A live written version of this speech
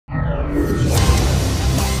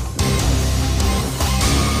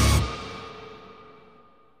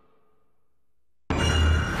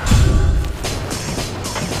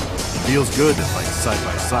Feels good to fight side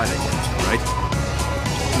by side against you, right?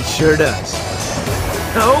 It sure does.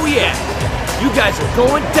 Oh yeah! You guys are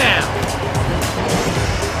going down!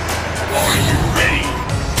 Are you ready?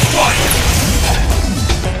 Fight!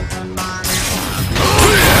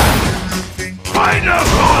 Find a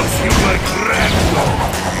horse, you aggressor!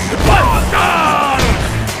 Bastard!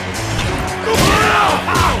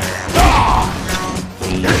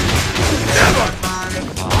 Never!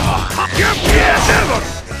 Give me a never!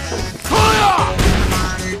 Fire!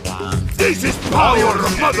 This is power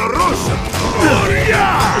of Mother Russia!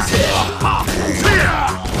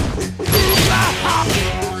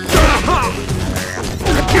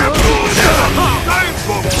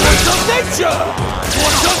 Force of nature!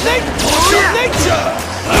 Force of nature! Force of nature!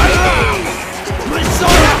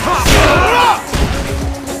 Messiah!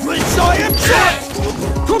 Messiah check!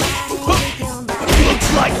 Looks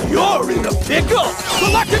like you're in a pickle!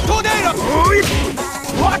 Galactic tornado!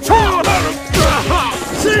 Watch out!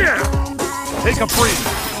 Take a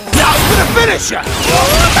breather. Now I'm gonna finish ya!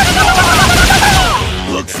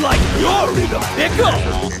 Looks like you're in a pickle!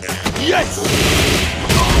 Yes!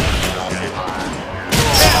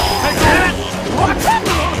 Watch out!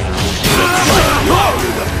 Looks like you're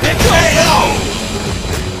in a pickle!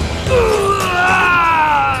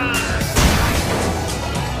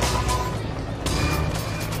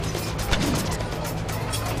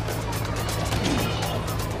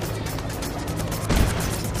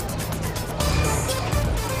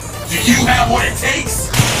 Do you have what it takes?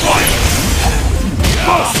 Fight!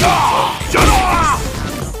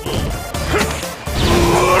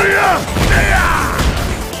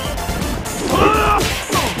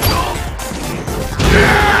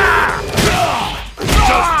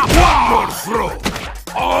 Just one more throw!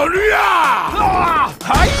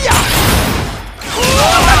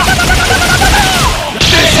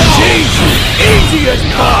 This is easy as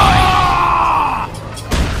pie!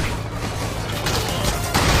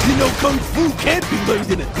 You know, Kung Fu can't be learned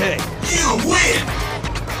in a day. You win!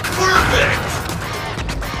 Perfect!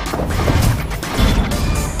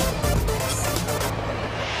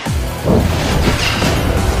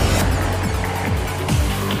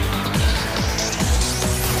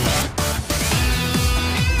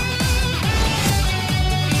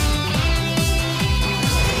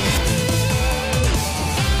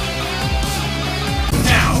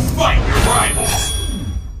 Now fight your rivals!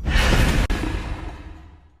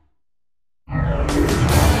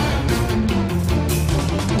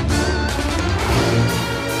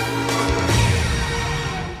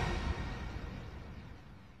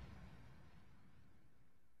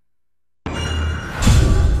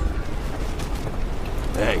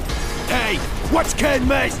 Hey, what's Ken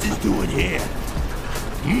Masters doing here?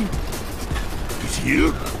 He's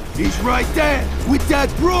here? He's right there, with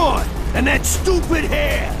that broad and that stupid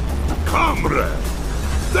hair. Comrade,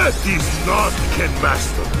 that is not Ken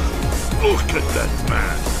Master. Look at that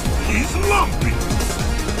man. He's lumpy.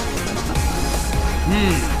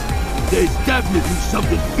 There's definitely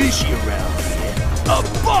something fishy around here. A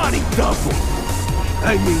body double.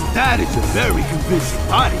 I mean, that is a very convincing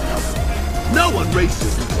body double. No one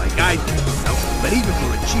races him like I do, you know? But even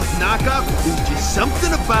for a cheap knockoff, there's just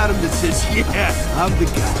something about him that says, yeah, I'm the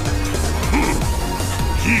guy.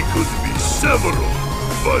 He could be several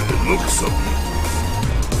by the looks of it.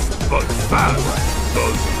 But fast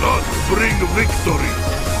does not bring victory.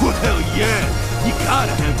 Well, yeah, you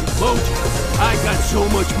gotta have the mojo. I got so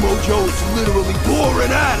much mojo, it's literally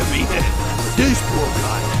pouring out of me. This poor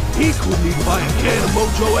guy, he couldn't even buy a can of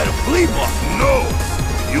mojo at a flea market. No!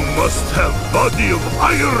 You must have body of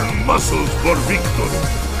iron muscles for victory.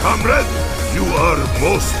 Comrade, you are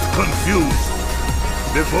most confused.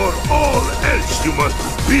 Before all else you must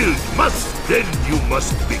build then you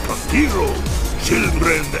must become heroes.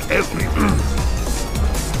 Children everywhere.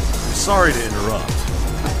 Sorry to interrupt.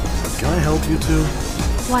 Can I help you two?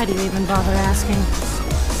 Why do you even bother asking?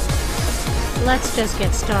 Let's just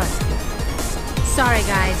get started. Sorry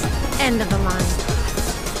guys, end of the line.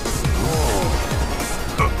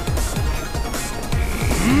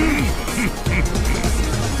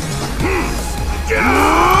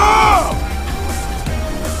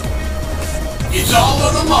 It's all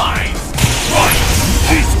on the line. Fight!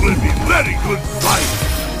 This will be very good fight.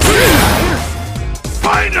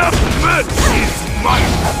 Final match is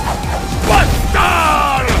mine.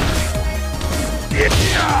 Bastard!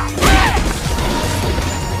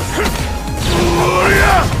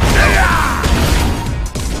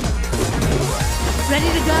 Ready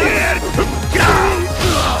to go?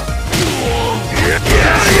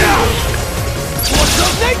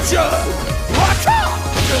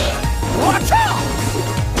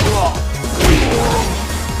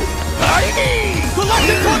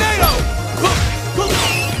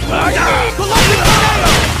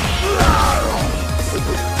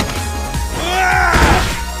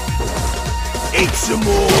 need some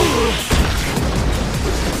more.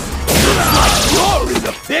 Looks like you're in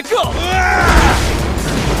a pickle.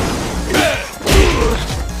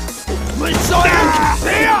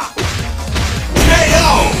 Messiah! KO!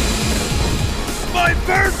 My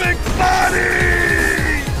perfect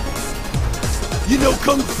body! You know,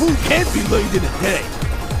 Kung Fu can't be learned in a day.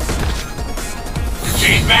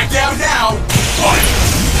 Can't back down now! Fight!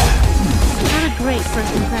 Not a great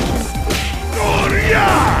first impression. Gloria!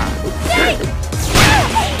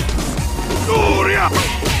 Gloria!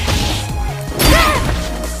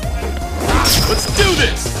 Let's do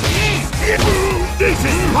this! This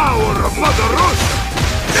is power of Mother Russia!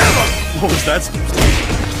 Never! What was that supposed to be?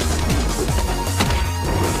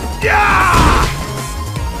 Yeah!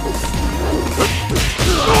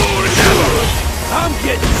 Gloria! I'm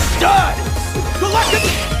getting started.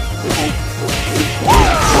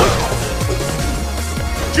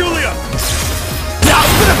 Julia! Now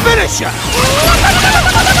for the finisher!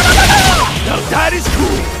 Now that is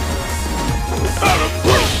cool!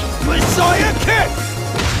 Messiah kick!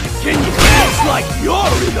 Can you dance like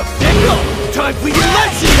you're in a pickle? Time for your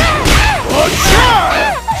lesson! Oh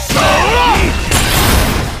sure! So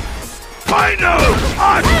I know!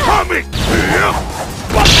 I'm coming!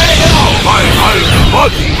 But my iron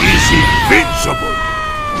body is invincible!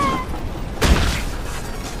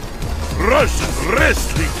 Russian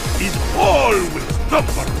wrestling is always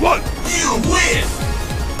 #1! You win!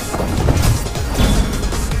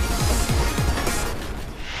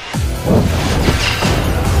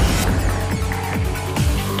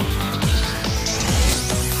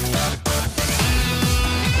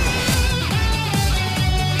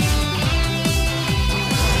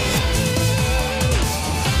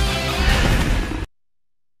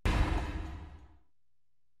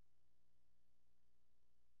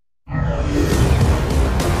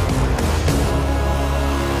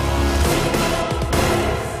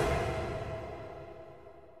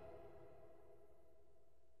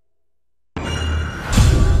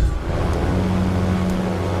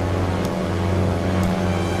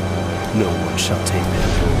 No one shall take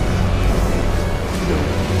that.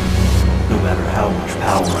 No matter how much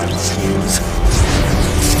power I must use,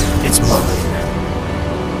 it's mine.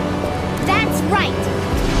 That's right!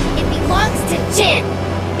 It belongs to Jin!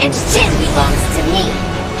 And Jin belongs to me!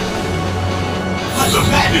 Let the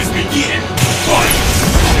madness begin! Fight!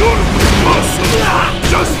 Your muscle!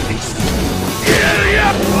 Justice!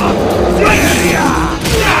 Area! Area!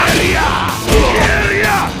 Area!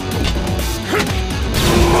 Area!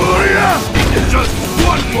 Area! Just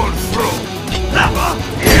one more throw!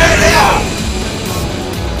 Area!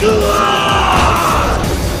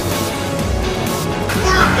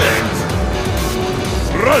 Perfect!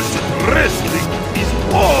 Russian wrestling is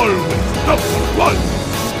always #1!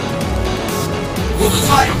 Will the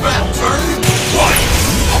tide of battle turn? Fight!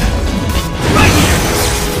 Right here!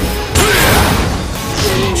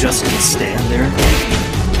 You just gonna stand there?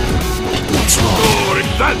 What's wrong? Glory,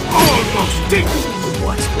 that almost stinks!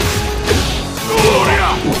 What? Gloria!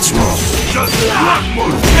 What's wrong? Just one more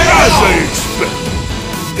as I expect!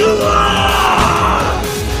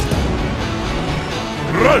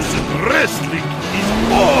 Russian wrestling is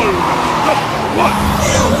always #1!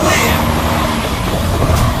 You win!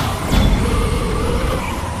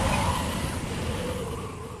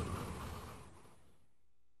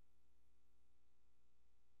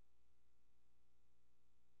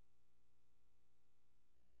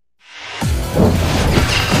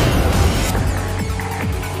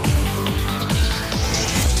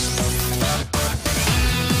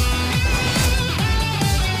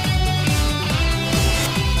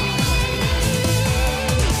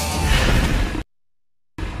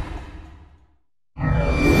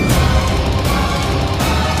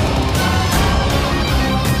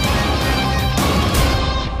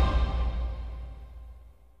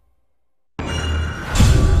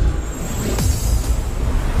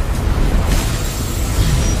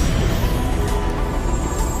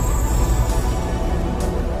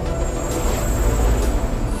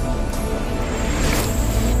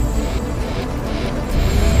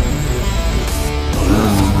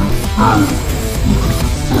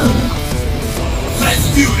 Let's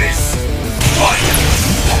do this! Fight!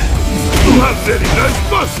 You have very nice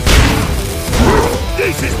muscles!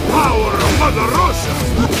 This is power of Mother Russia!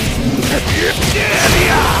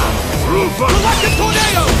 Rufus! Electric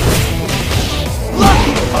tornado!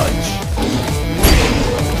 Lucky punch!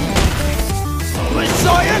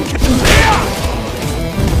 Messiah kick!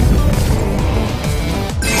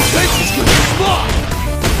 This is gonna spot!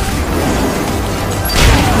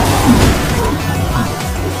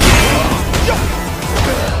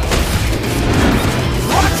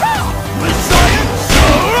 Watch out! Messiah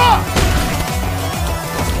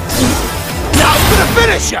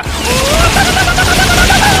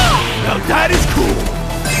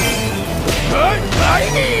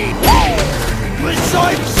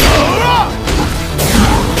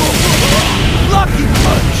Lucky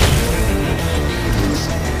punch!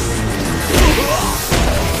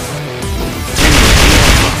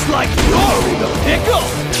 Looks like you're in a pickle!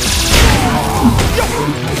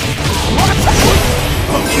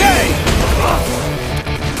 Okay!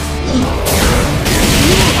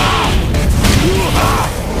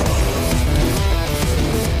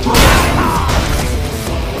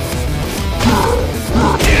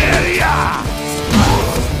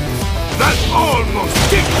 That almost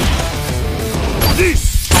did it! This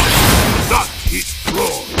not his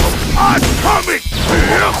throne of atomic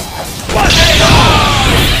fear! What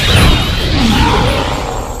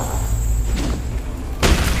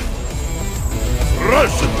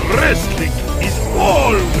Russian wrestling is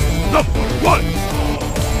always #1!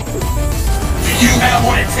 Do you have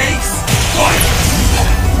what it takes? Fight!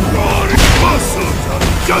 Your muscles of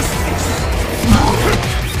justice!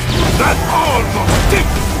 That almost did it!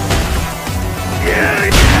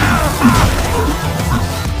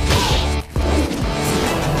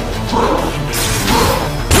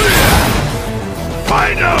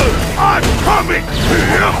 Final atomic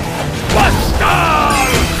buster!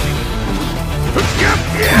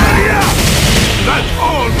 That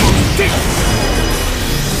almost did it!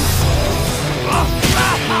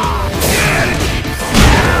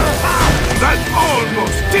 That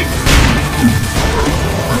almost did it!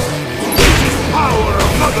 This is power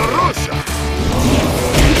of Mother Russia!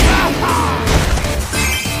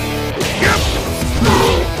 Yep!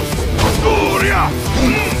 Gloria!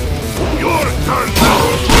 Your turn now!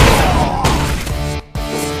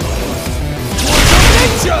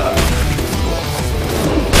 Nature!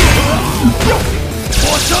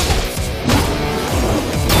 Awesome!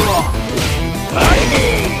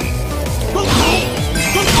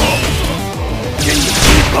 Can you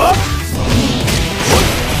keep up?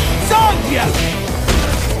 Zangief!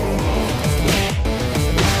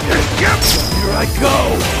 Yep! Here I go!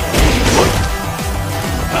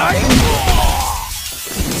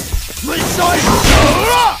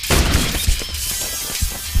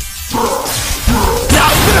 Now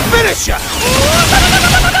I'm gonna finish ya!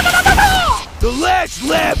 The last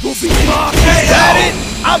lap will be mine! Is that it?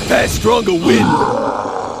 I've had stronger win!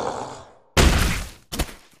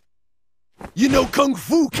 You know Kung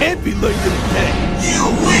Fu can't be learned in a day! You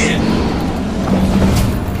win!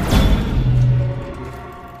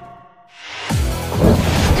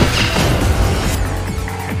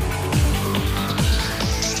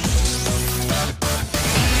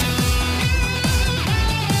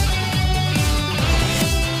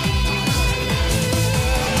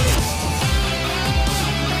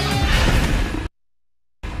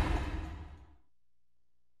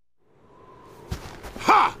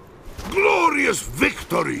 Ha! Glorious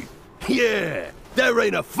victory! Yeah, there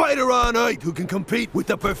ain't a fighter on Earth who can compete with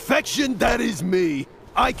the perfection that is me.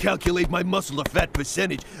 I calculate my muscle or fat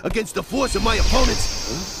percentage against the force of my opponents.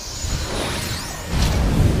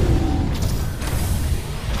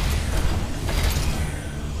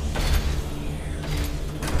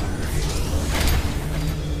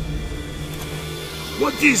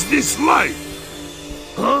 What is this light?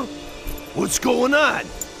 Huh? What's going on?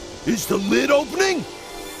 Is the lid opening?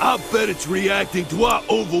 I'll bet it's reacting to our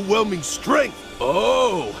overwhelming strength.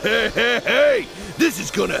 Oh, hey! This is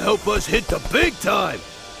gonna help us hit the big time.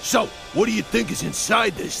 So, what do you think is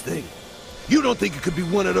inside this thing? You don't think it could be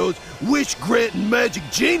one of those wish-granting magic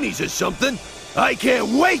genies or something? I can't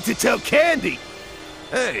wait to tell Candy.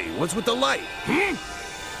 Hey, what's with the light?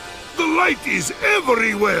 The light is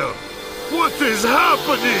everywhere! What is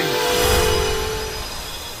happening?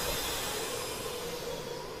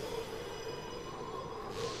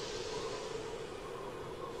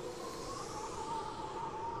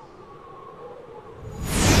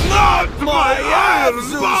 Not my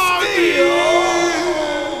iron body!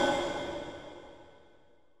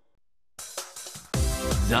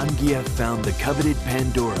 Zangief found the coveted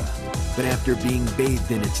Pandora, but after being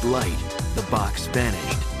bathed in its light, the box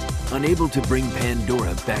vanished. Unable to bring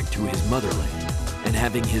Pandora back to his motherland, and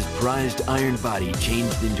having his prized iron body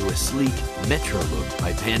changed into a sleek, metro look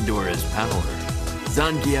by Pandora's power,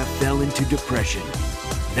 Zangief fell into depression.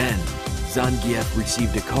 Then, Zangief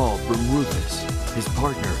received a call from Rufus, his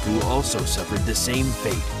partner who also suffered the same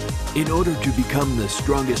fate. In order to become the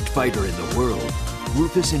strongest fighter in the world,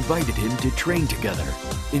 Rufus invited him to train together.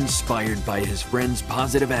 Inspired by his friend's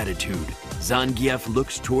positive attitude, Zangief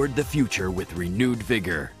looks toward the future with renewed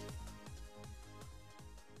vigor.